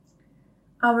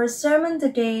Our sermon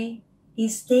today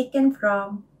is taken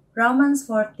from Romans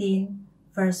 14,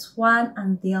 verse 1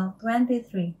 until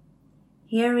 23.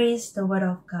 Here is the word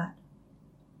of God.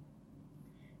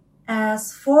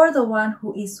 As for the one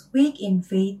who is weak in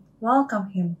faith, welcome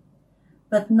him,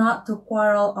 but not to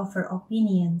quarrel over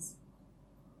opinions.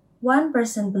 One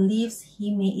person believes he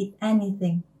may eat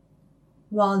anything,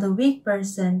 while the weak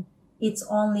person eats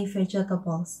only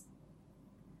vegetables.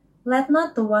 Let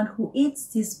not the one who eats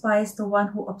despise the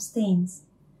one who abstains,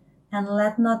 and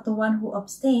let not the one who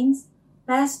abstains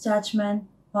pass judgment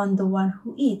on the one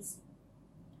who eats,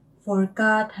 for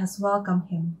God has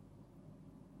welcomed him.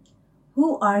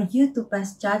 Who are you to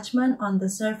pass judgment on the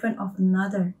servant of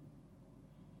another?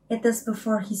 It is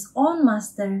before his own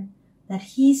master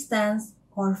that he stands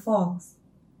or falls,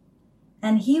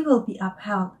 and he will be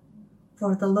upheld,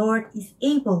 for the Lord is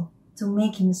able to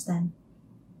make him stand.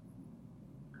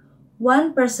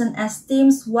 One person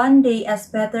esteems one day as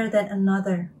better than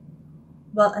another,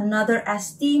 while another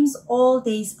esteems all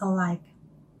days alike.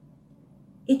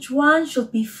 Each one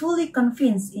should be fully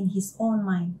convinced in his own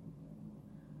mind.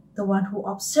 The one who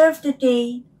observes the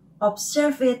day,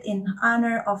 observe it in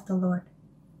honor of the Lord.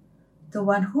 The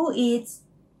one who eats,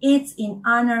 eats in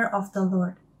honor of the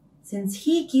Lord, since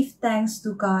he gives thanks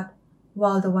to God,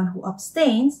 while the one who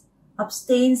abstains,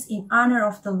 abstains in honor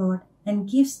of the Lord and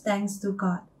gives thanks to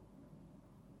God.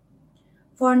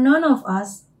 For none of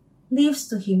us lives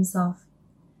to himself,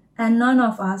 and none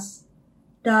of us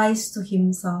dies to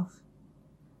himself.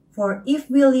 For if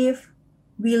we live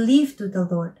to the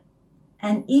Lord,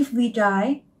 and if we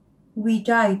die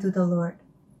to the Lord.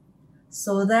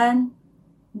 So then,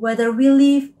 whether we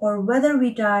live or whether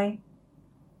we die,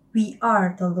 we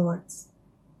are the Lord's.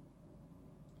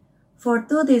 For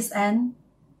to this end,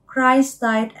 Christ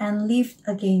died and lived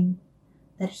again,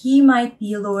 that he might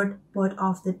be Lord both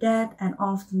of the dead and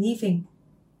of the living.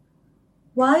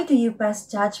 Why do you pass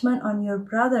judgment on your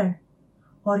brother?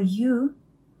 Or you,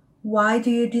 why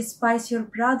do you despise your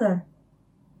brother?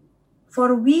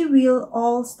 For we will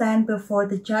all stand before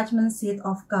the judgment seat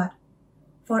of God.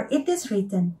 For it is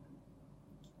written,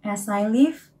 As I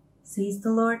live, says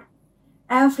the Lord,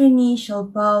 every knee shall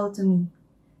bow to me,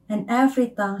 and every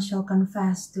tongue shall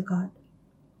confess to God.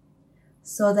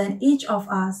 So then each of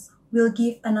us will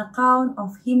give an account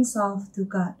of himself to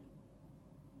God.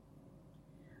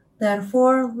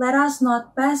 Therefore, let us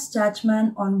not pass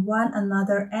judgment on one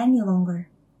another any longer,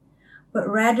 but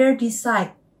rather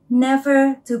decide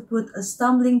never to put a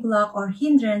stumbling block or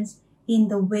hindrance in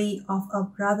the way of a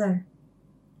brother.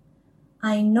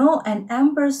 I know and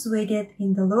am persuaded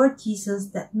in the Lord Jesus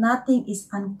that nothing is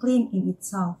unclean in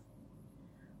itself,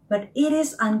 but it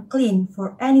is unclean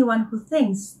for anyone who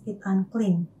thinks it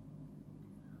unclean.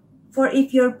 For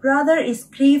if your brother is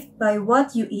grieved by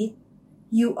what you eat,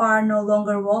 you are no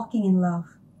longer walking in love.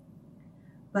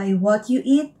 By what you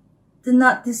eat, do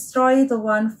not destroy the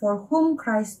one for whom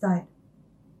Christ died.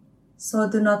 So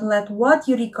do not let what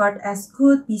you regard as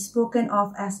good be spoken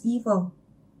of as evil.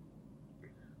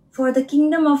 For the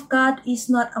kingdom of God is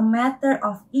not a matter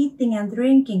of eating and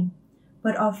drinking,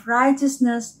 but of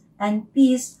righteousness and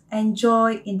peace and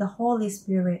joy in the Holy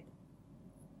Spirit.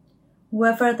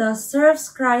 Whoever thus serves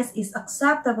Christ is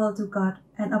acceptable to God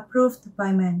and approved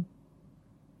by men.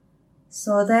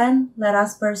 So then, let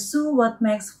us pursue what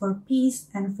makes for peace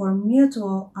and for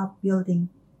mutual upbuilding.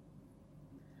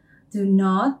 Do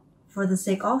not, for the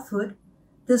sake of food,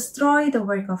 destroy the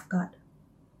work of God.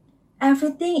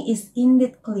 Everything is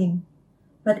indeed clean,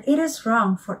 but it is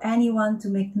wrong for anyone to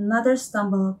make another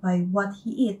stumble by what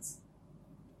he eats.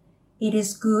 It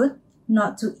is good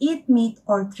not to eat meat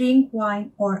or drink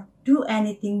wine or do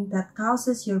anything that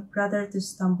causes your brother to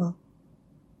stumble.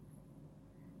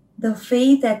 The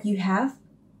faith that you have,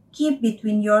 keep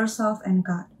between yourself and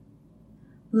God.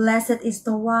 Blessed is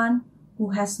the one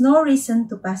who has no reason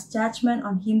to pass judgment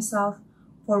on himself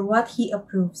for what he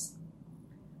approves.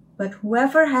 But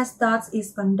whoever has doubts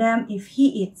is condemned if he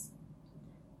eats,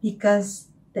 because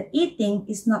the eating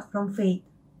is not from faith.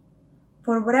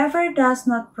 For whatever does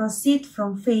not proceed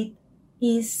from faith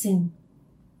is sin.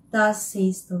 Thus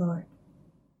says the Lord.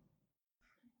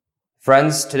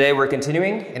 Friends, today we're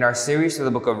continuing in our series through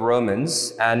the book of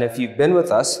Romans, and if you've been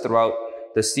with us throughout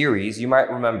the series, you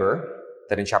might remember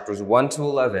that in chapters 1 to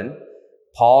 11,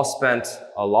 Paul spent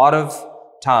a lot of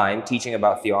time teaching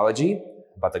about theology,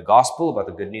 about the gospel, about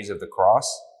the good news of the cross,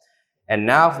 and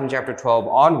now from chapter 12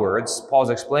 onwards, Paul's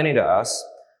explaining to us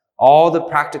all the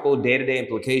practical day-to-day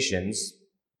implications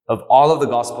of all of the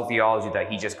gospel theology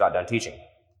that he just got done teaching,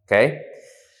 okay?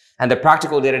 And the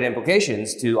practical day-to-day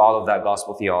implications to all of that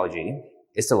gospel theology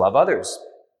is to love others.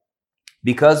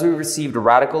 Because we received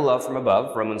radical love from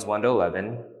above, Romans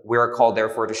 1-11, we are called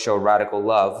therefore to show radical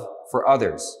love for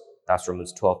others. That's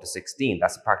Romans 12-16.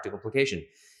 That's the practical implication.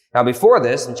 Now before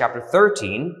this, in chapter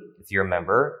 13, if you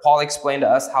remember, Paul explained to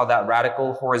us how that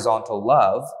radical horizontal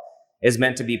love is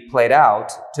meant to be played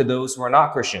out to those who are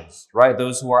not Christians, right?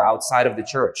 Those who are outside of the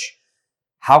church.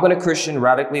 How can a Christian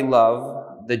radically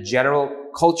love the general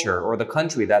culture or the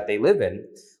country that they live in?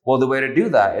 Well, the way to do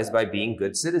that is by being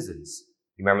good citizens.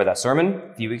 You remember that sermon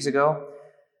a few weeks ago?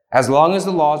 As long as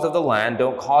the laws of the land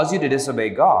don't cause you to disobey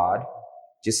God,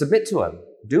 just submit to Him.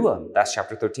 Do them. That's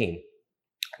chapter 13.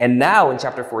 And now in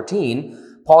chapter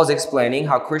 14, Paul is explaining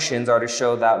how Christians are to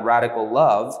show that radical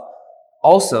love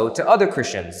also to other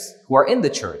Christians who are in the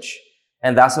church.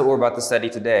 And that's what we're about to study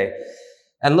today.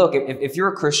 And look, if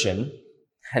you're a Christian,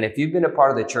 and if you've been a part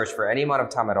of the church for any amount of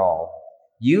time at all,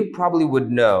 you probably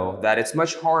would know that it's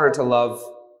much harder to love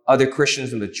other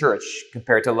Christians in the church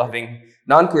compared to loving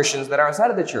non-Christians that are outside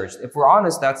of the church. If we're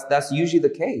honest, that's usually the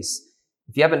case.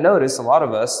 If you haven't noticed, a lot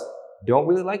of us don't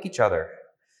really like each other.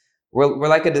 We're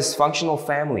like a dysfunctional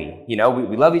family. You know,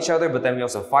 we love each other, but then we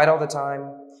also fight all the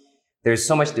time. There's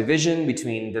so much division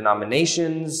between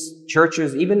denominations,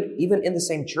 churches, even in the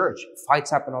same church.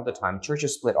 Fights happen all the time.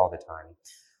 Churches split all the time.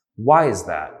 Why is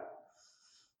that?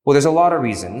 Well, there's a lot of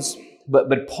reasons,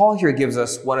 but Paul here gives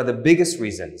us one of the biggest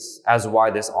reasons as why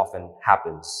this often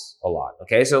happens a lot.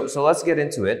 Okay, so let's get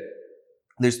into it.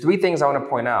 There's 3 things I want to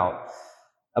point out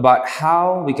about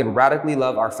how we can radically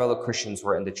love our fellow Christians who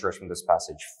are in the church from this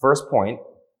passage. First point,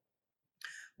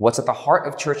 what's at the heart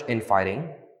of church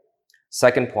infighting?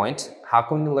 Second point, how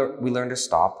can we learn to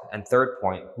stop? And third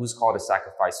point, who's called to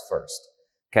sacrifice first?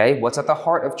 Okay, what's at the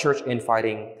heart of church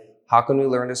infighting? How can we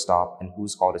learn to stop? And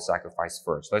who's called to sacrifice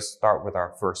first? Let's start with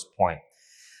our first point.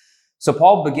 So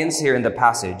Paul begins here in the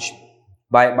passage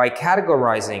by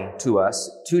categorizing to us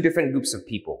 2 different groups of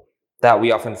people that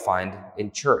we often find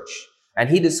in church. And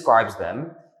he describes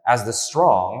them as the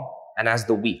strong and as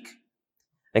the weak.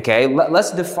 Okay,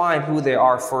 let's define who they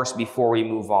are first before we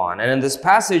move on. And in this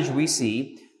passage, we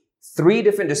see 3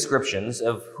 different descriptions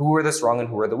of who are the strong and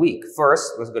who are the weak.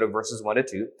 First, let's go to verses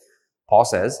 1-2. Paul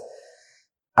says,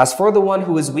 "As for the one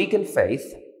who is weak in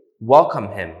faith,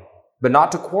 welcome him, but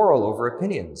not to quarrel over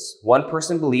opinions. One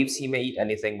person believes he may eat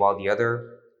anything while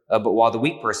the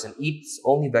weak person eats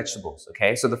only vegetables."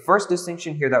 Okay, so the first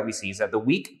distinction here that we see is that the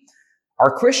weak are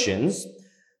Christians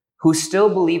who still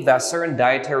believe that certain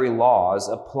dietary laws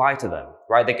apply to them,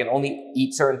 right? They can only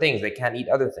eat certain things. They can't eat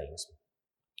other things.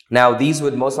 Now, these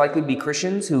would most likely be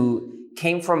Christians who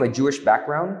came from a Jewish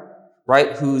background,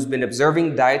 right? Who's been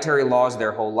observing dietary laws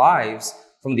their whole lives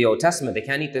from the Old Testament. They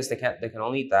can't eat this. They can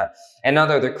only eat that. And now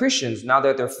that they're Christians, now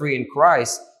that they're free in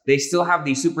Christ, they still have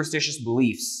these superstitious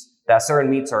beliefs that certain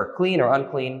meats are clean or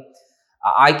unclean.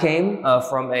 I came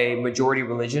from a majority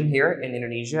religion here in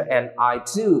Indonesia, and I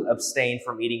too abstained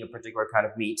from eating a particular kind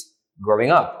of meat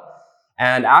growing up.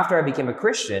 And after I became a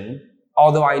Christian,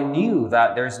 although I knew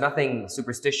that there's nothing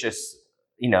superstitious,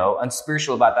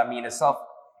 unspiritual about that meat in itself,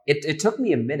 it took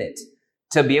me a minute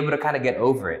to be able to kind of get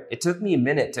over it. It took me a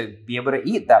minute to be able to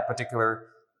eat that particular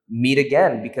meat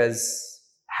again, because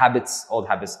old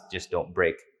habits just don't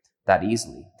break that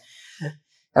easily.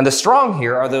 And the strong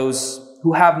here are those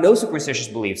who have no superstitious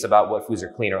beliefs about what foods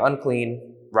are clean or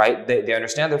unclean, right? They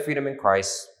understand their freedom in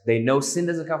Christ. They know sin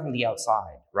doesn't come from the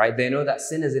outside, right? They know that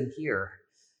sin is in here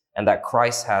and that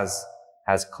Christ has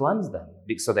cleansed them,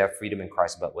 so they have freedom in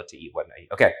Christ about what to eat, what not to eat.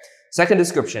 Okay, second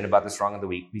description about the strong and the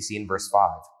weak we see in verse 5.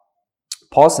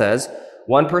 Paul says,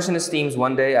 "One person esteems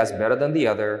one day as better than the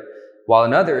other, while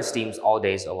another esteems all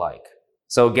days alike."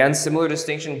 So again, similar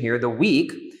distinction here. The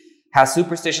weak has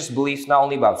superstitious beliefs not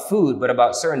only about food, but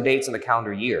about certain dates in the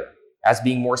calendar year as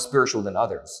being more spiritual than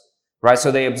others, right?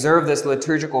 So they observe this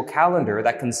liturgical calendar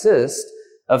that consists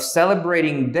of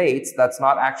celebrating dates that's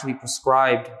not actually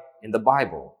prescribed in the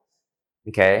Bible,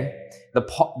 okay?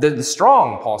 The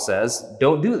strong, Paul says,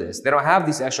 don't do this. They don't have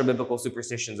these extra biblical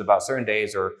superstitions about certain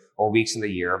days or weeks in the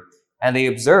year, and they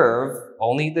observe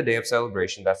only the day of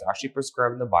celebration that's actually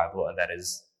prescribed in the Bible, and that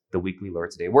is the weekly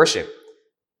Lord's Day worship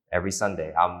every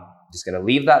Sunday. I'm just going to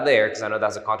leave that there because I know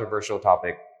that's a controversial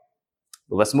topic.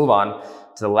 But let's move on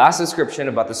to the last description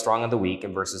about the strong and the weak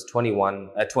in verses 20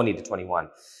 to 21.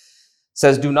 It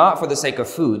says, "Do not, for the sake of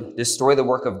food, destroy the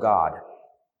work of God.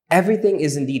 Everything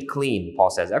is indeed clean," Paul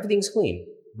says. Everything's clean.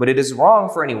 "But it is wrong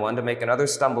for anyone to make another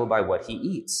stumble by what he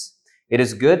eats. It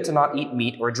is good to not eat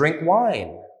meat or drink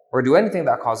wine or do anything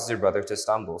that causes your brother to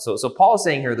stumble." So Paul is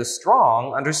saying here, the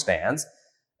strong understands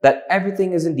that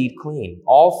everything is indeed clean.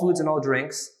 All foods and all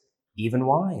drinks, even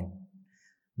wine.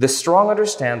 The strong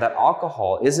understand that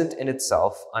alcohol isn't in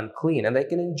itself unclean, and they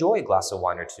can enjoy a glass of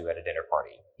wine or two at a dinner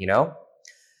party,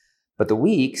 But the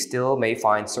weak still may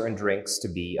find certain drinks to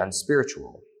be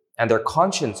unspiritual, and their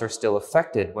conscience are still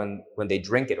affected when they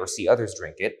drink it or see others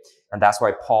drink it. And that's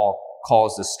why Paul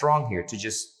calls the strong here to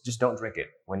just don't drink it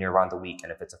when you're around the weak,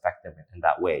 and if it's effective in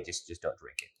that way, just don't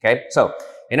drink it. Okay? So,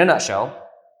 in a nutshell,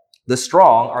 the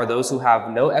strong are those who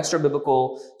have no extra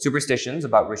biblical superstitions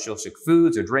about ritualistic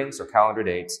foods or drinks or calendar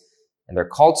dates. And they're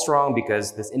called strong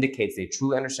because this indicates they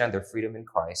truly understand their freedom in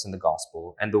Christ and the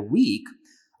gospel. And the weak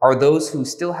are those who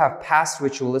still have past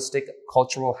ritualistic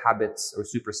cultural habits or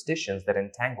superstitions that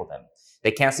entangle them.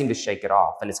 They can't seem to shake it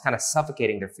off, and it's kind of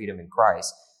suffocating their freedom in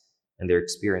Christ and their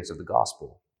experience of the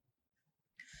gospel.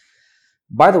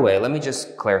 By the way, let me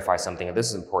just clarify something, and this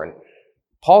is important.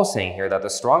 Paul's saying here that the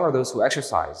strong are those who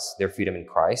exercise their freedom in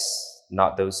Christ,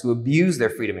 not those who abuse their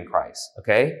freedom in Christ,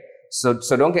 okay? So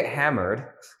don't get hammered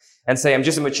and say, I'm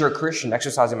just a mature Christian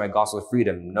exercising my gospel of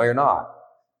freedom. No, you're not.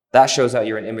 That shows that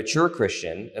you're an immature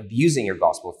Christian abusing your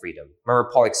gospel of freedom.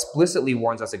 Remember, Paul explicitly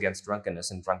warns us against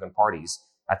drunkenness and drunken parties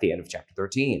at the end of chapter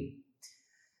 13.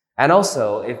 And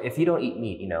also, if you don't eat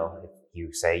meat, if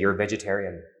you say you're a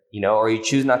vegetarian, or you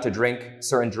choose not to drink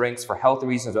certain drinks for health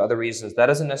reasons or other reasons, that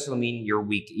doesn't necessarily mean you're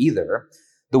weak either.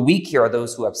 The weak here are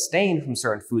those who abstain from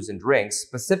certain foods and drinks,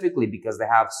 specifically because they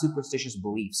have superstitious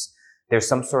beliefs. There's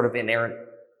some sort of inherent,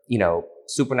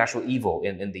 supernatural evil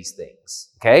in these things,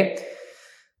 okay?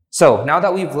 So now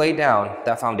that we've laid down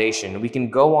that foundation, we can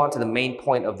go on to the main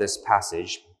point of this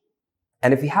passage.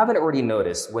 And if you haven't already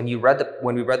noticed, when we read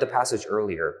the passage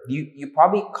earlier, you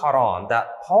probably caught on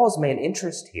that Paul's main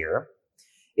interest here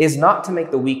is not to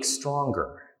make the weak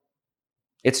stronger.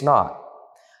 It's not.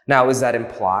 Now, is that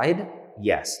implied?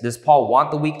 Yes. Does Paul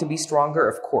want the weak to be stronger?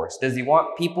 Of course. Does he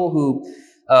want people who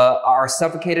are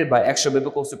suffocated by extra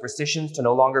biblical superstitions to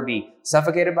no longer be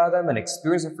suffocated by them and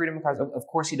experience the freedom of Christ? Of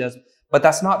course he does. But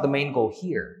that's not the main goal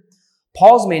here.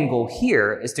 Paul's main goal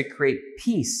here is to create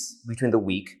peace between the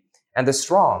weak and the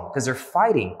strong, because they're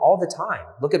fighting all the time.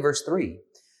 Look at verse 3.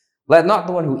 Let not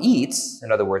the one who eats,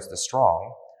 in other words, the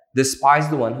strong, despise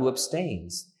the one who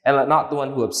abstains. And let not the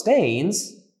one who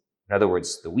abstains, in other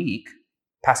words, the weak,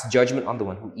 pass judgment on the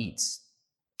one who eats.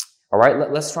 All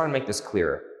right, let's try and make this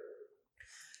clearer.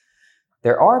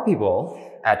 There are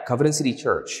people at Covenant City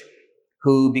Church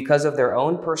who, because of their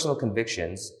own personal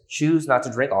convictions, choose not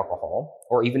to drink alcohol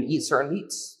or even eat certain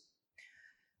meats.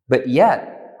 But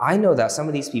yet, I know that some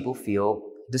of these people feel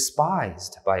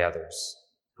despised by others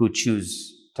who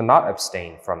choose to not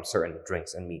abstain from certain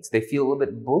drinks and meats. They feel a little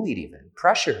bit bullied even,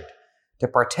 pressured to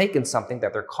partake in something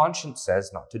that their conscience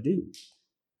says not to do.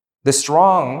 The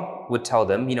strong would tell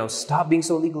them, stop being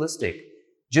so legalistic.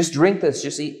 Just drink this,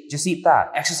 just eat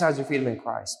that. Exercise your freedom in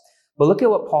Christ. But look at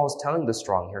what Paul's telling the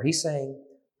strong here. He's saying,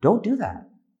 don't do that.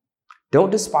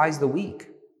 Don't despise the weak.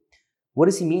 What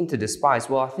does he mean to despise?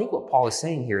 Well, I think what Paul is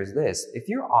saying here is this. If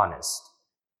you're honest,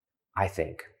 I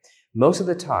think, most of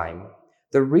the time,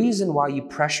 the reason why you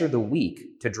pressure the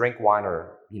weak to drink wine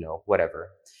or, whatever,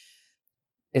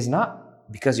 is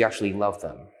not because you actually love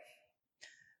them.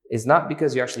 It's not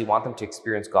because you actually want them to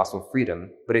experience gospel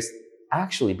freedom, but it's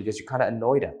actually because you're kind of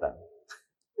annoyed at them.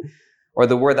 Or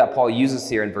the word that Paul uses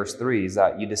here in verse 3 is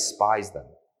that you despise them.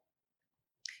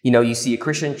 You see a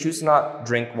Christian choose to not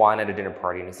drink wine at a dinner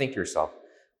party, and you think to yourself,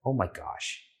 oh my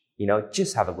gosh,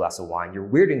 just have a glass of wine. You're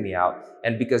weirding me out.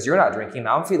 And because you're not drinking,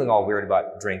 I'm feeling all weird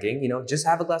about drinking, just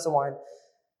have a glass of wine.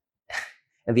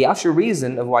 And the actual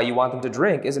reason of why you want them to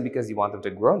drink isn't because you want them to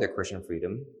grow in their Christian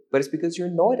freedom, but it's because you're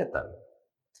annoyed at them.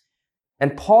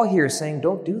 And Paul here is saying,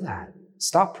 don't do that.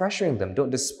 Stop pressuring them.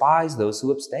 Don't despise those who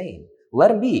abstain. Let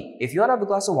them be. If you want to have a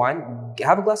glass of wine,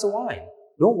 have a glass of wine.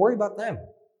 Don't worry about them.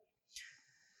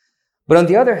 But on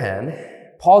the other hand,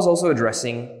 Paul's also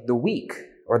addressing the weak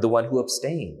or the one who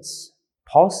abstains.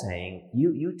 Paul's saying,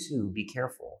 you too, be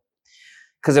careful.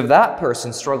 Because if that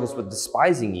person struggles with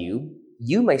despising you,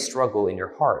 you may struggle in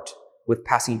your heart with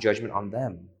passing judgment on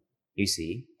them, you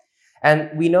see.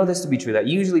 And we know this to be true, that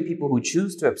usually people who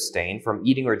choose to abstain from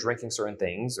eating or drinking certain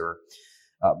things, or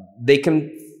they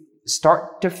can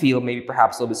start to feel maybe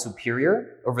perhaps a little bit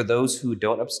superior over those who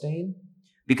don't abstain,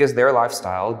 because their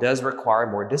lifestyle does require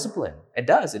more discipline. It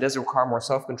does require more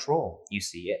self-control, you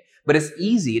see it. But it's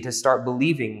easy to start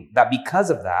believing that because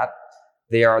of that,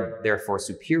 they are therefore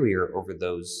superior over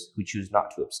those who choose not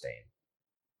to abstain.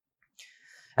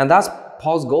 And that's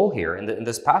Paul's goal here in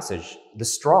this passage. The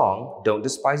strong don't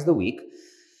despise the weak,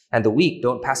 and the weak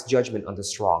don't pass judgment on the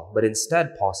strong. But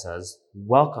instead, Paul says,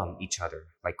 welcome each other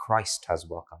like Christ has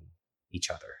welcomed each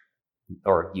other,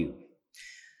 or you.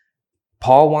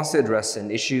 Paul wants to address an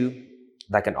issue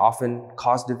that can often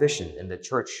cause division in the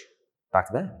church back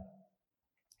then,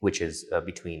 which is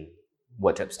between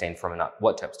what to abstain from and not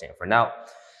what to abstain from. Now,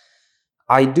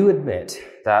 I do admit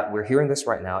that we're hearing this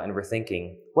right now and we're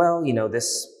thinking, well,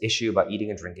 this issue about eating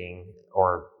and drinking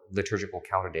or liturgical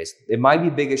calendar days, it might be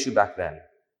a big issue back then,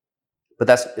 but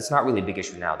it's not really a big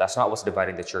issue now. That's not what's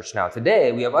dividing the church now.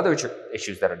 Today, we have other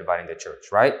issues that are dividing the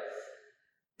church, right?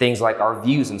 Things like our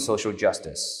views on social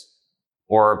justice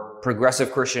or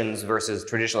progressive Christians versus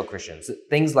traditional Christians,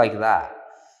 things like that.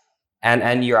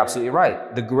 And you're absolutely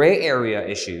right. The gray area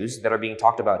issues that are being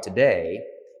talked about today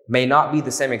may not be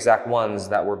the same exact ones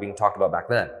that were being talked about back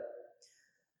then.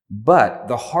 But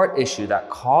the heart issue that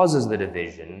causes the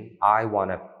division, I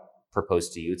want to propose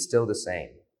to you, it's still the same.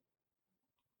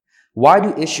 Why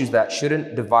do issues that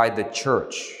shouldn't divide the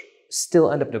church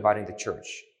still end up dividing the church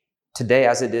today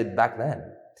as it did back then?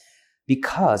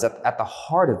 Because at the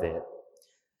heart of it,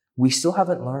 we still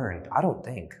haven't learned, I don't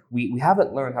think, we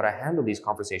haven't learned how to handle these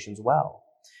conversations well.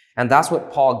 And that's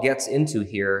what Paul gets into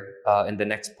here in the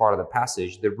next part of the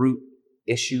passage, the root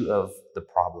issue of the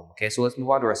problem. Okay, so let's move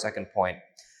on to our second point.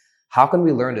 How can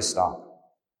we learn to stop?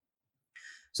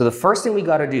 So the first thing we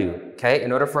got to do, okay,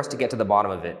 in order for us to get to the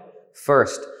bottom of it,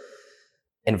 first,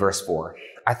 in verse 4,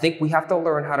 I think we have to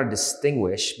learn how to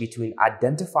distinguish between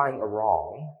identifying a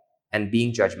wrong and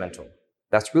being judgmental.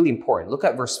 That's really important. Look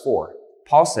at verse 4.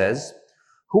 Paul says,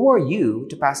 "Who are you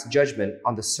to pass judgment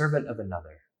on the servant of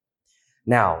another?"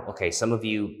 Now, okay, some of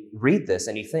you read this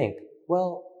and you think,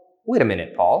 well, wait a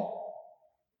minute, Paul.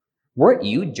 Weren't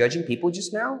you judging people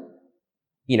just now?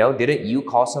 Didn't you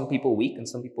call some people weak and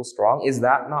some people strong? Is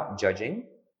that not judging?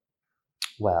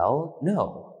 Well,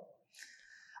 no.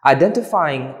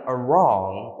 Identifying a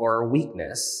wrong or a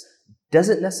weakness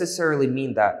doesn't necessarily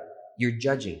mean that you're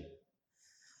judging.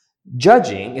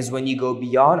 Judging is when you go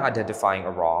beyond identifying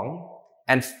a wrong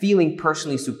and feeling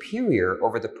personally superior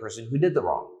over the person who did the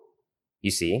wrong.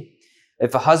 You see,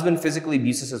 if a husband physically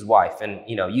abuses his wife and,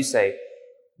 you say,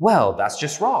 well, that's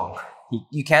just wrong.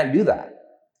 You can't do that.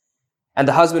 And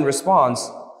the husband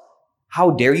responds,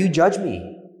 how dare you judge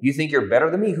me? You think you're better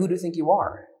than me? Who do you think you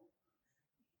are?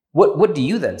 What do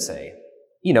you then say?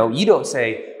 You don't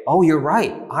say, oh, you're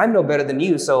right. I'm no better than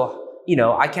you. So,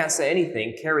 I can't say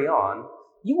anything. Carry on.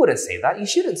 You wouldn't say that. You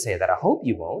shouldn't say that. I hope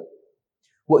you won't.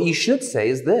 What you should say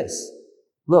is this.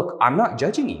 Look, I'm not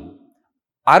judging you.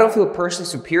 I don't feel personally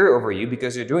superior over you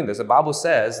because you're doing this. The Bible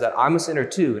says that I'm a sinner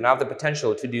too, and I have the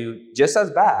potential to do just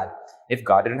as bad if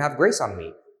God didn't have grace on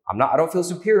me. I don't feel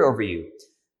superior over you.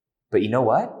 But you know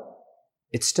what?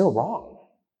 It's still wrong.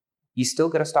 You still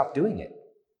got to stop doing it.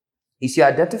 You see,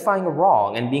 identifying a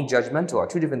wrong and being judgmental are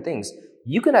two different things.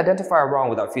 You can identify a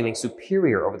wrong without feeling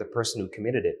superior over the person who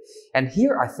committed it. And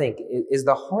here, I think, is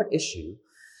the heart issue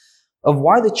of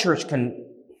why the church can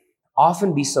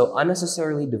often be so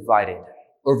unnecessarily divided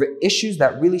over issues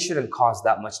that really shouldn't cause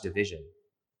that much division.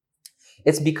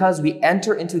 It's because we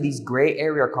enter into these gray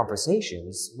area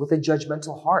conversations with a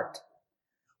judgmental heart.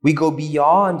 We go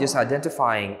beyond just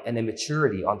identifying an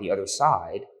immaturity on the other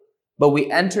side, but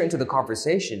we enter into the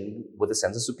conversation with a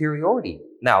sense of superiority.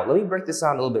 Now, let me break this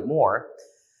down a little bit more.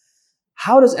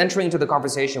 How does entering into the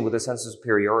conversation with a sense of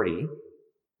superiority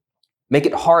make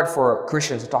it hard for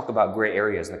Christians to talk about gray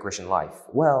areas in the Christian life?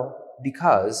 Well,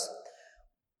 because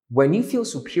when you feel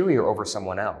superior over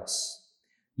someone else,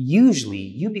 usually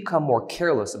you become more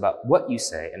careless about what you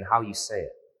say and how you say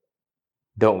it,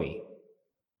 don't we?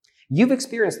 You've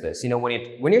experienced this.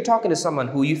 When you're talking to someone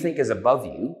who you think is above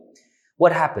you,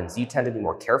 what happens? You tend to be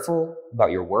more careful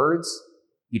about your words.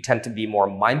 You tend to be more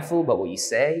mindful about what you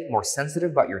say, more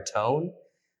sensitive about your tone,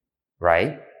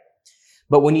 right?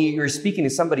 But when you're speaking to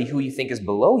somebody who you think is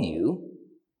below you,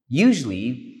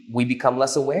 usually we become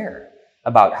less aware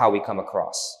about how we come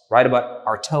across, right? About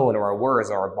our tone or our words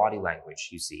or our body language,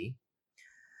 you see.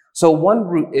 So one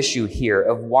root issue here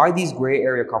of why these gray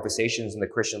area conversations in the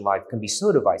Christian life can be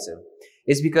so divisive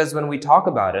is because when we talk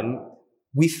about them,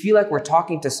 we feel like we're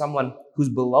talking to someone who's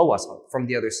below us from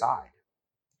the other side.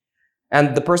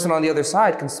 And the person on the other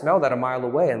side can smell that a mile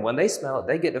away. And when they smell it,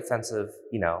 they get defensive,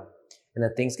 and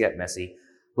then things get messy.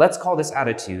 Let's call this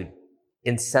attitude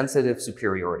insensitive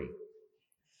superiority.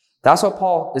 That's what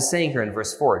Paul is saying here in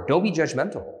verse 4. Don't be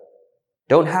judgmental.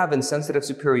 Don't have insensitive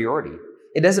superiority.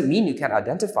 It doesn't mean you can't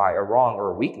identify a wrong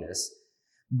or a weakness,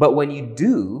 but when you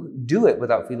do it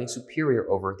without feeling superior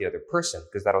over the other person,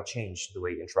 because that'll change the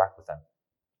way you interact with them.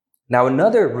 Now,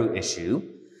 another root issue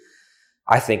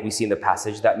I think we see in the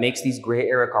passage that makes these gray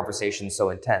area conversations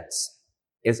so intense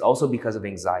is also because of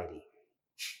anxiety.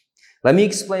 Let me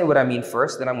explain what I mean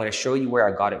first, then I'm going to show you where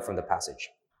I got it from the passage.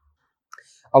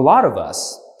 A lot of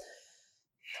us,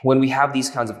 when we have these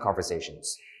kinds of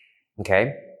conversations,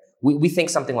 okay, we think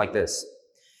something like this.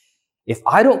 If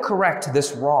I don't correct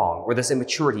this wrong or this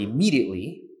immaturity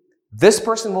immediately, this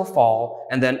person will fall.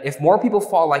 And then if more people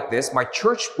fall like this, my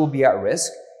church will be at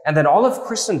risk. And then all of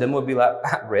Christendom will be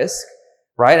at risk,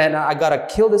 right? And I got to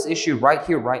kill this issue right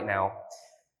here, right now.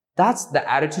 That's the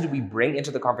attitude we bring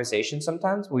into the conversation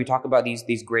sometimes when we talk about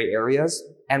these gray areas.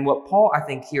 And what Paul, I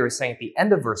think, here is saying at the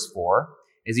end of verse 4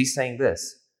 is he's saying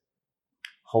this.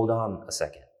 Hold on a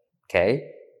second,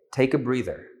 okay? Take a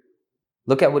breather.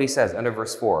 Look at what he says under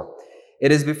verse 4.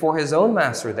 It is before his own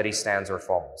master that he stands or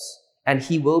falls, and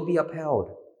he will be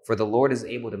upheld, for the Lord is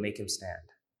able to make him stand.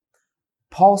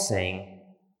 Paul's saying,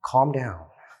 calm down.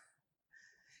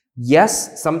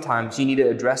 Yes, sometimes you need to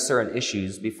address certain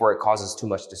issues before it causes too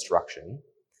much destruction.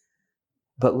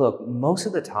 But look, most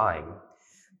of the time,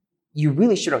 you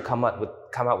really shouldn't come out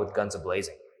with guns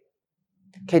a-blazing.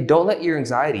 Okay, don't let your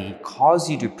anxiety cause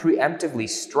you to preemptively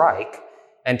strike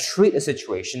and treat a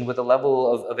situation with a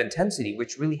level of intensity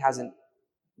which really hasn't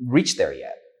reached there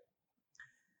yet.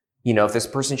 You know, if this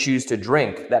person chooses to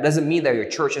drink, that doesn't mean that your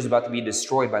church is about to be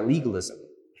destroyed by legalism,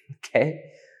 okay?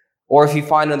 Or if you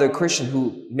find another Christian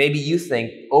who maybe you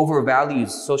think overvalues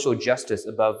social justice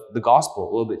above the gospel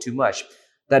a little bit too much,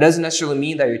 that doesn't necessarily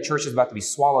mean that your church is about to be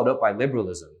swallowed up by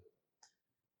liberalism.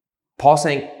 Paul's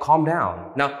saying, calm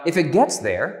down. Now, if it gets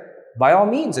there, by all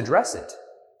means, address it.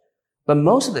 But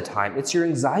most of the time, it's your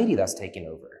anxiety that's taking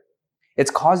over.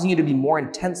 It's causing you to be more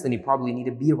intense than you probably need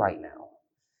to be right now.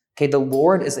 Okay, the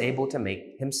Lord is able to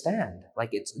make him stand. Like,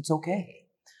 it's okay.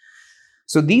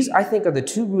 So these, I think, are the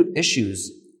two root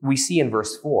issues we see in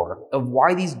verse 4 of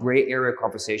why these gray area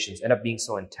conversations end up being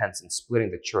so intense and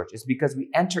splitting the church. Is because we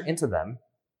enter into them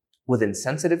with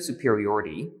insensitive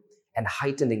superiority and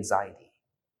heightened anxiety.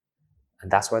 And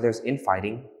that's why there's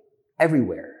infighting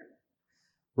everywhere.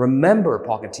 Remember,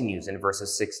 Paul continues in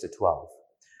verses 6 to 12,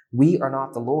 we are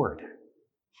not the Lord.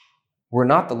 We're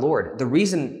not the Lord. The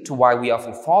reason to why we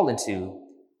often fall into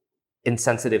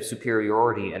insensitive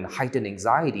superiority and heightened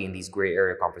anxiety in these gray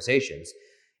area conversations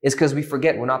is because we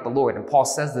forget we're not the Lord. And Paul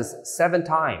says this 7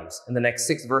 times in the next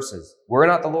 6 verses. We're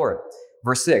not the Lord.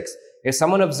 Verse 6, if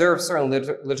someone observes certain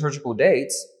liturgical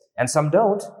dates and some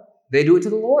don't, they do it to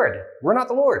the Lord. We're not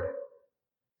the Lord.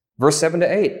 Verse 7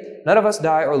 to 8, none of us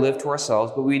die or live to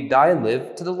ourselves, but we die and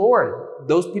live to the Lord.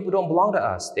 Those people don't belong to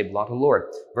us. They belong to the Lord.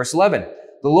 Verse 11,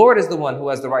 the Lord is the one who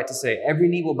has the right to say, every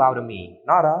knee will bow to me,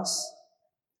 not us.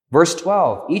 Verse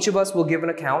 12, each of us will give an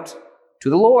account to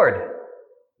the Lord,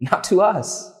 not to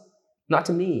us, not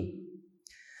to me.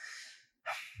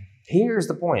 Here's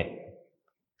the point.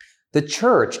 The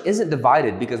church isn't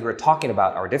divided because we're talking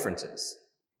about our differences.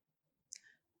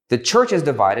 The church is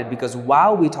divided because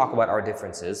while we talk about our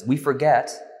differences, we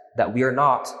forget that we are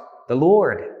not the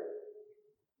Lord.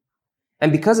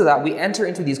 And because of that, we enter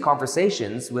into these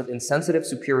conversations with insensitive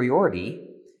superiority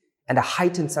and a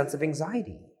heightened sense of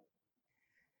anxiety.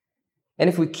 And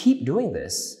if we keep doing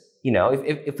this, you know,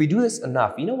 if we do this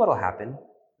enough, you know what will happen?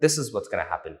 This is what's going to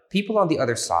happen. People on the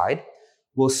other side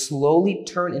will slowly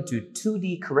turn into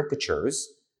 2D caricatures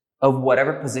of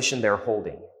whatever position they're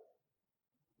holding.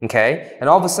 Okay? And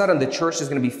all of a sudden, the church is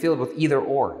going to be filled with either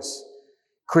ors.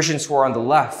 Christians who are on the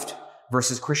left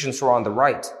versus Christians who are on the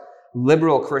right.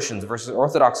 Liberal Christians versus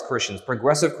Orthodox Christians.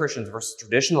 Progressive Christians versus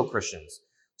traditional Christians.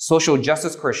 Social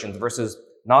justice Christians versus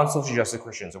non-social justice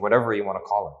Christians, or whatever you want to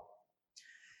call them.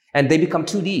 And they become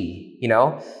 2D, you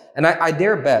know? And I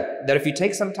dare bet that if you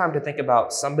take some time to think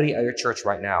about somebody at your church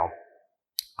right now,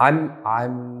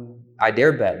 I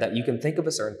dare bet that you can think of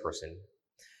a certain person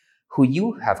who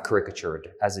you have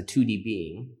caricatured as a 2D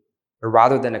being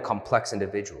rather than a complex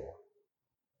individual.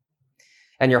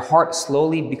 And your heart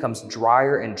slowly becomes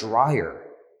drier and drier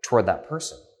toward that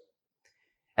person.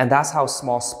 And that's how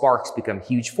small sparks become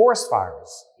huge forest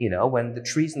fires. You know, when the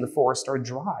trees in the forest are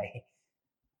dry,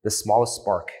 the smallest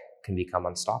spark can become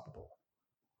unstoppable.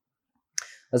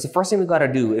 That's the first thing we got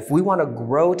to do if we want to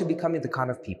grow to becoming the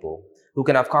kind of people who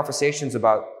can have conversations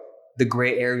about the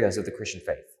gray areas of the Christian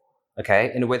faith.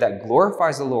 Okay, in a way that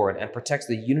glorifies the Lord and protects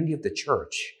the unity of the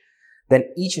church, then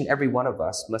each and every one of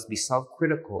us must be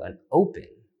self-critical and open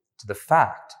to the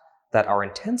fact that our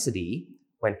intensity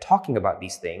when talking about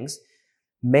these things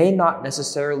may not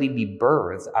necessarily be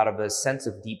birthed out of a sense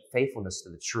of deep faithfulness to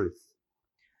the truth.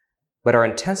 But our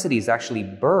intensity is actually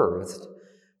birthed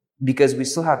because we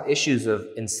still have issues of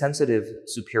insensitive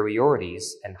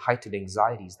superiorities and heightened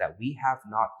anxieties that we have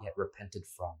not yet repented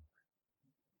from.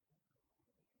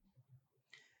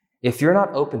 If you're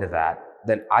not open to that,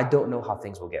 then I don't know how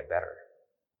things will get better.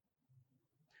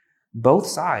 Both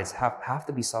sides have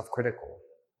to be self-critical.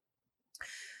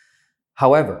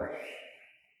 However,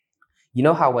 you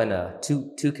know how when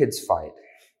two kids fight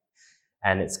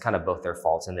and it's kind of both their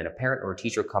faults, and then a parent or a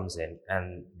teacher comes in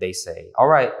and they say, all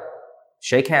right,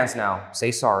 shake hands now,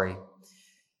 say sorry.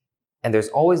 And there's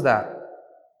always that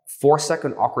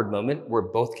 4-second awkward moment where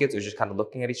both kids are just kind of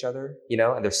looking at each other,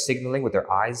 and they're signaling with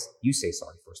their eyes, you say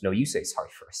sorry first. No, you say sorry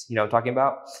first. You know what I'm talking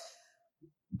about?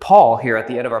 Paul here at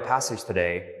the end of our passage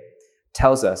today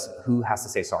tells us who has to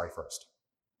say sorry first.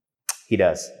 He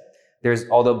does.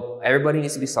 Although everybody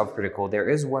needs to be self-critical, there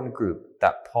is one group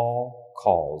that Paul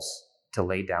calls to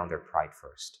lay down their pride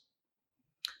first.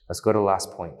 Let's go to the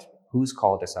last point. Who's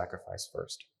called to sacrifice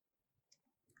first?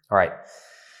 All right.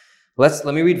 Let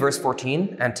me read verse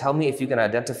 14 and tell me if you can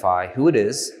identify who it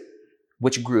is,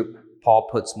 which group Paul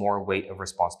puts more weight of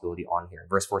responsibility on here.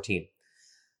 Verse 14.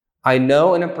 I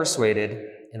know and am persuaded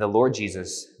in the Lord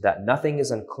Jesus that nothing is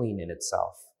unclean in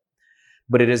itself,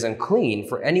 but it is unclean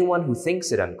for anyone who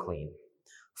thinks it unclean.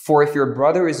 For if your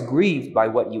brother is grieved by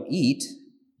what you eat,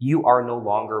 you are no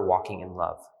longer walking in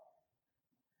love.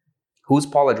 Who's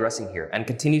Paul addressing here? And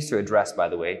continues to address, by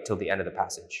the way, till the end of the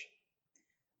passage.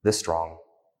 The strong.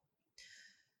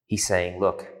 He's saying,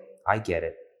 look, I get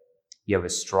it. You have a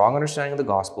strong understanding of the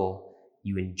gospel.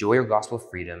 You enjoy your gospel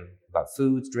freedom about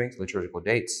foods, drinks, liturgical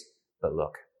dates. But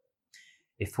look,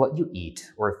 if what you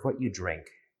eat or if what you drink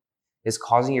is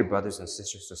causing your brothers and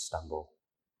sisters to stumble,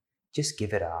 just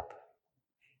give it up.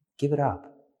 Give it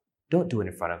up. Don't do it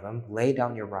in front of them. Lay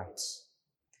down your rights.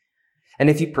 And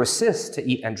if you persist to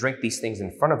eat and drink these things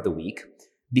in front of the weak,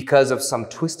 because of some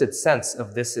twisted sense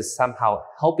of this is somehow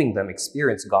helping them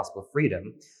experience gospel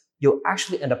freedom, you'll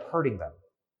actually end up hurting them.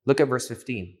 Look at verse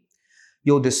 15.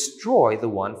 You'll destroy the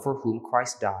one for whom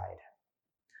Christ died.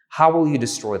 How will you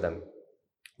destroy them?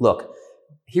 Look,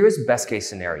 here's best case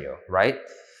scenario, right?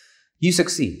 You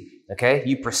succeed, okay?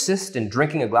 You persist in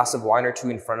drinking a glass of wine or two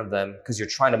in front of them because you're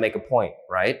trying to make a point,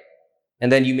 right?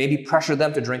 And then you maybe pressure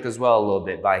them to drink as well a little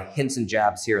bit by hints and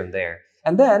jabs here and there.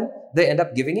 And then they end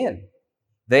up giving in.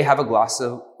 They have a glass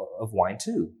of wine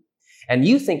too. And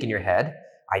you think in your head,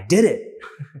 I did it.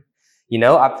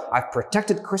 I've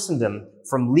protected Christendom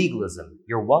from legalism.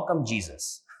 You're welcome,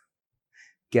 Jesus.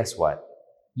 Guess what?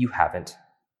 You haven't.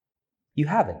 You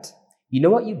haven't. You know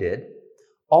what you did?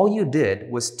 All you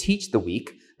did was teach the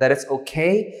weak that it's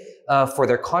okay for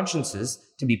their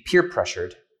consciences to be peer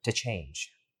pressured to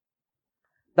change.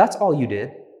 That's all you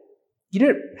did. You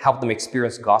didn't help them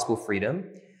experience gospel freedom.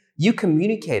 You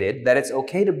communicated that it's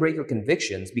okay to break your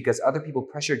convictions because other people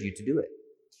pressured you to do it.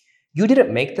 You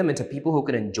didn't make them into people who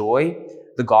could enjoy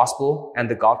the gospel and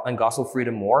gospel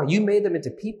freedom more. You made them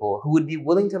into people who would be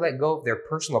willing to let go of their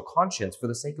personal conscience for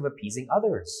the sake of appeasing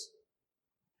others.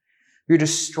 You're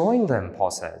destroying them,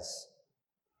 Paul says.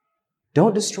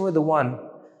 Don't destroy the one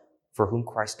for whom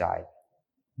Christ died.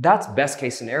 That's best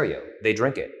case scenario. They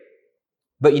drink it.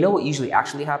 But you know what usually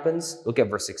actually happens? Look at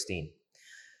verse 16.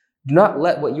 Do not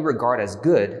let what you regard as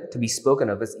good to be spoken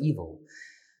of as evil.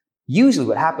 Usually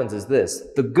what happens is this: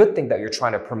 the good thing that you're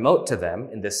trying to promote to them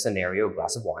in this scenario, a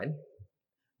glass of wine,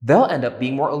 they'll end up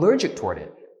being more allergic toward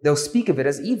it. They'll speak of it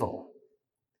as evil.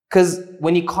 Because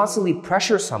when you constantly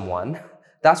pressure someone,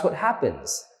 that's what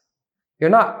happens.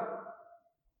 You're not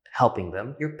helping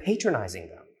them, you're patronizing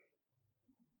them.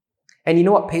 And you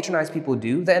know what patronized people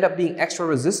do? They end up being extra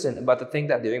resistant about the thing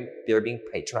that they're being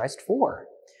patronized for.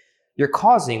 You're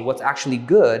causing what's actually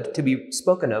good to be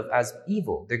spoken of as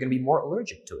evil. They're going to be more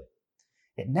allergic to it.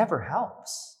 It never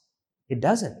helps. It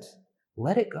doesn't.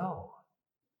 Let it go.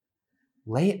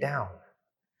 Lay it down.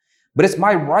 But it's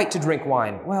my right to drink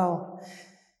wine. Well,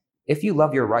 if you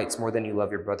love your rights more than you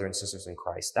love your brother and sisters in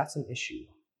Christ, that's an issue.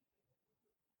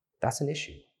 That's an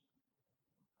issue.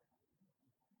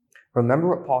 Remember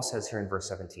what Paul says here in verse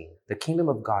 17. The kingdom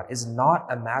of God is not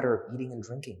a matter of eating and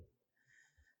drinking,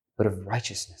 but of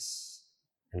righteousness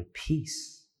and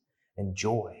peace and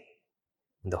joy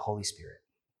in the Holy Spirit.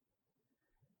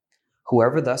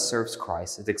 Whoever thus serves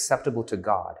Christ is acceptable to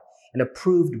God and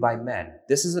approved by men.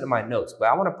 This isn't in my notes, but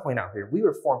I want to point out here, we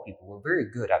Reformed people, we're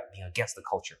very good at being against the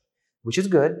culture, which is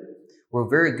good. We're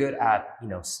very good at,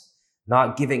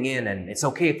 not giving in, and it's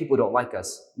okay if people don't like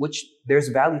us, which there's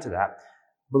value to that.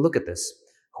 But look at this.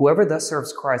 Whoever thus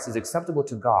serves Christ is acceptable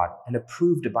to God and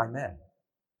approved by men.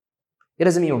 It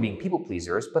doesn't mean we're being people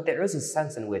pleasers, but there is a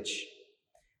sense in which,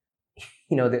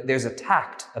 there's a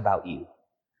tact about you.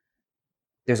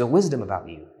 There's a wisdom about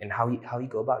you and how you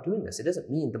go about doing this. It doesn't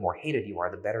mean the more hated you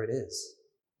are, the better it is.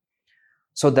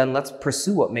 So then let's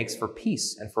pursue what makes for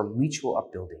peace and for mutual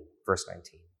upbuilding. Verse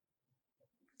 19.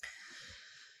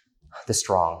 The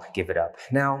strong give it up.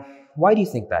 Now, why do you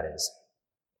think that is?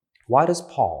 Why does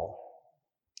Paul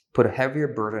put a heavier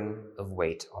burden of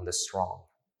weight on the strong.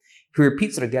 He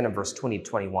repeats it again in verse 20 to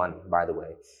 21, by the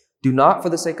way. Do not, for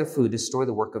the sake of food, destroy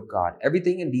the work of God.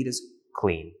 Everything indeed is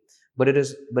clean, but it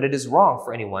is wrong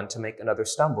for anyone to make another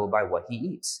stumble by what he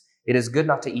eats. It is good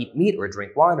not to eat meat or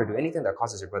drink wine or do anything that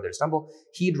causes your brother to stumble.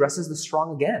 He addresses the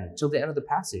strong again till the end of the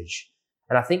passage.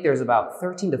 And I think there's about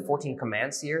 13 to 14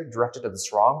 commands here directed to the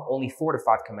strong, only 4 to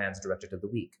 5 commands directed to the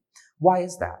weak. Why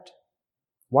is that?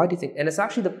 Why do you think? And it's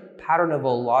actually the pattern of a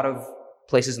lot of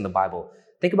places in the Bible.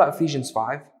 Think about Ephesians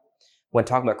 5. When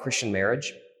talking about Christian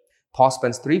marriage, Paul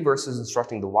spends 3 verses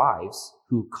instructing the wives,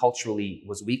 who culturally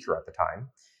was weaker at the time,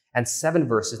 and 7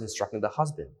 verses instructing the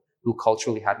husband, who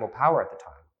culturally had more power at the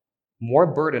time. More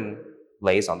burden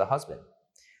lays on the husband.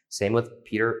 Same with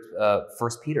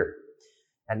 1 Peter,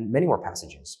 and many more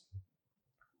passages.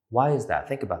 Why is that?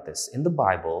 Think about this. In the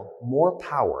Bible, more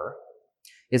power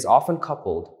is often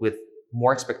coupled with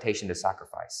more expectation to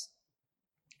sacrifice.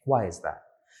 Why is that?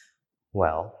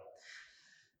 Well,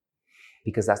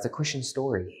 because that's the Christian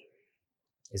story,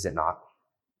 is it not?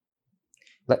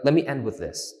 Let me end with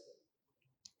this.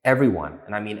 Everyone,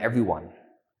 and I mean everyone,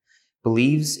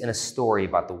 believes in a story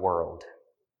about the world,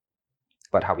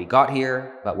 about how we got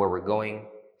here, about where we're going.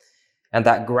 And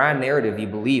that grand narrative you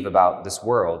believe about this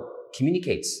world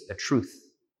communicates a truth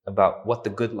about what the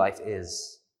good life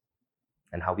is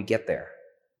and how we get there.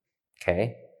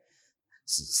 Okay?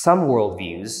 Some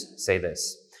worldviews say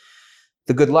this: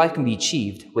 the good life can be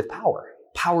achieved with power.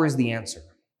 Power is the answer,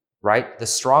 right? The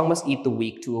strong must eat the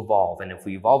weak to evolve. And if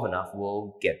we evolve enough,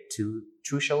 we'll get to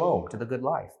true shalom, to the good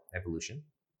life, evolution.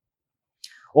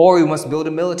 Or we must build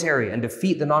a military and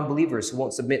defeat the non-believers who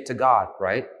won't submit to God,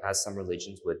 right? As some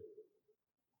religions would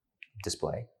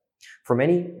display. For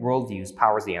many worldviews,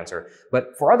 power is the answer.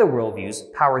 But for other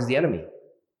worldviews, power is the enemy,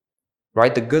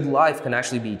 right? The good life can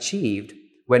actually be achieved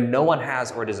when no one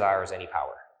has or desires any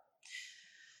power.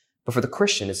 But for the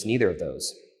Christian, it's neither of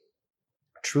those.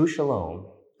 True shalom,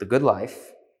 the good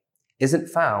life, isn't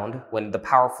found when the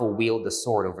powerful wield the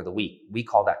sword over the weak. We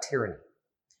call that tyranny.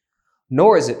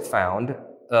 Nor is it found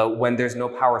when there's no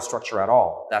power structure at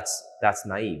all. That's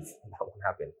naive. That won't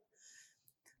happen.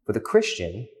 For the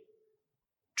Christian,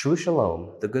 true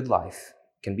shalom, the good life,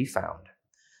 can be found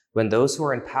when those who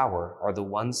are in power are the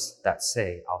ones that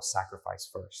say, I'll sacrifice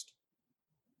first.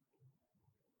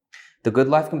 The good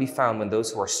life can be found when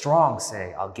those who are strong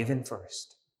say, I'll give in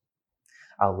first.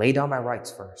 I'll lay down my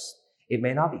rights first. It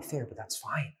may not be fair, but that's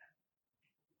fine.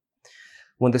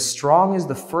 When the strong is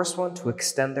the first one to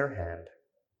extend their hand,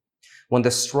 when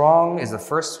the strong is the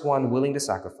first one willing to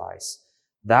sacrifice,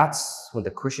 that's when the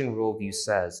Christian worldview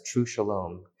says true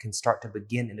shalom can start to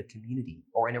begin in a community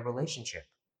or in a relationship.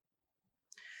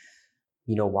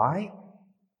 You know why?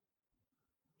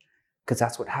 Because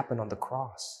that's what happened on the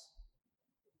cross.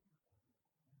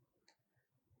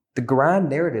 The grand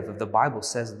narrative of the Bible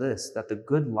says this, that the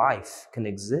good life can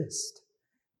exist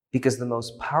because the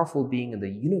most powerful being in the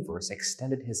universe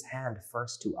extended his hand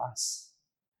first to us.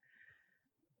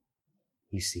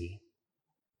 You see,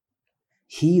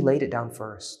 he laid it down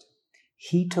first.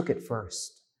 He took it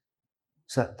first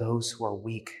so that those who are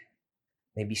weak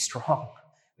may be strong,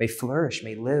 may flourish,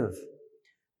 may live.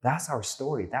 That's our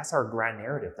story. That's our grand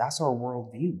narrative. That's our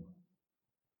worldview.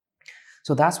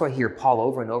 So that's why here Paul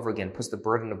over and over again puts the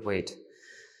burden of weight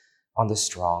on the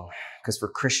strong, because for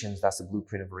Christians, that's the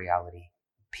blueprint of reality.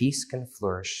 Peace can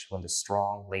flourish when the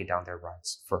strong lay down their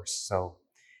rights first. So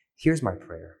here's my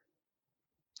prayer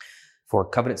for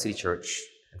Covenant City Church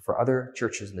and for other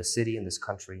churches in the city and this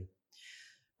country,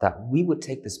 that we would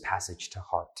take this passage to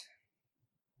heart.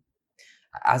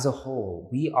 As a whole,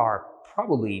 we are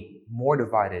probably more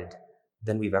divided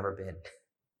than we've ever been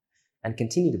and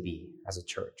continue to be as a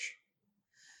church.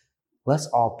 Let's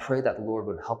all pray that the Lord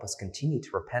would help us continue to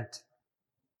repent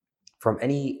from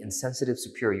any insensitive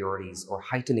superiorities or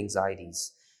heightened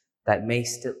anxieties that may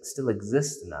still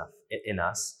exist in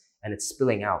us, and it's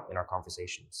spilling out in our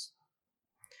conversations.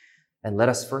 And let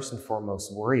us first and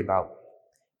foremost worry about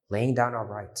laying down our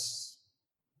rights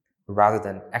rather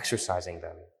than exercising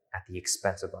them at the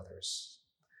expense of others,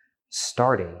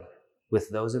 starting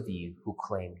with those of you who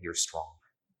claim you're strong.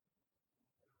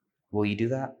 Will you do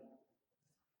that?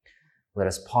 Let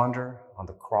us ponder on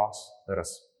the cross. Let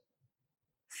us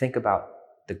think about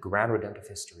the grand redemptive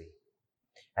history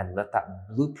and let that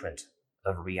blueprint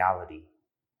of reality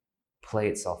play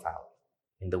itself out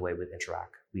in the way we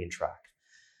interact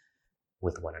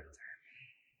with one another.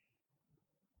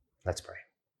 Let's pray.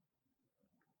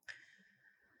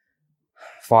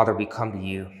 Father, we come to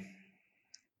you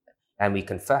and we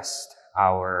confess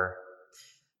our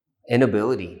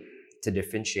inability to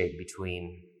differentiate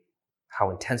between how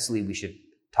intensely we should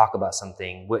talk about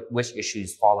something, which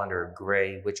issues fall under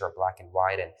gray, which are black and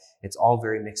white, and it's all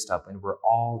very mixed up and we're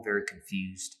all very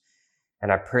confused.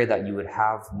 And I pray that you would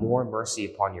have more mercy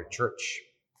upon your church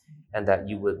and that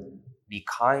you would be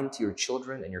kind to your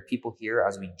children and your people here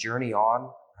as we journey on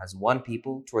as one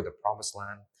people toward the promised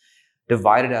land,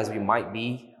 divided as we might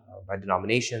be by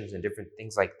denominations and different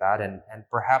things like that, and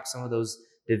perhaps some of those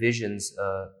divisions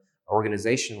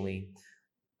organizationally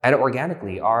and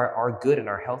organically are good and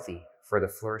are healthy for the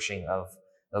flourishing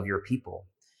of your people.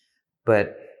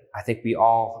 But I think we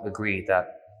all agree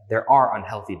that there are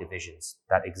unhealthy divisions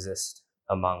that exist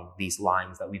among these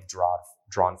lines that we've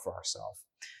drawn for ourselves.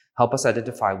 Help us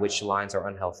identify which lines are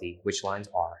unhealthy, which lines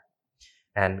are,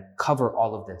 and cover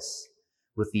all of this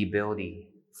with the ability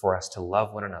for us to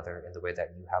love one another in the way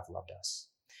that you have loved us.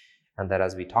 And that,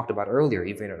 as we talked about earlier,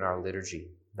 even in our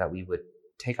liturgy, that we would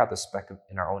take out the speck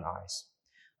in our own eyes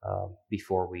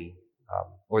before we,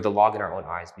 or the log in our own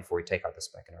eyes before we take out the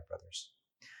speck in our brothers.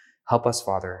 Help us,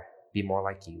 Father, be more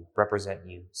like you, represent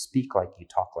you, speak like you,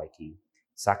 talk like you,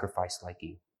 sacrifice like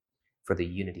you, for the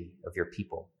unity of your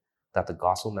people, that the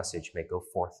gospel message may go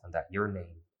forth and that your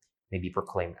name may be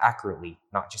proclaimed accurately,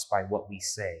 not just by what we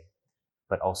say,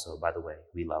 but also by the way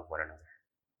we love one another.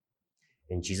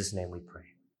 In Jesus' name we pray.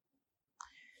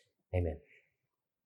 Amen.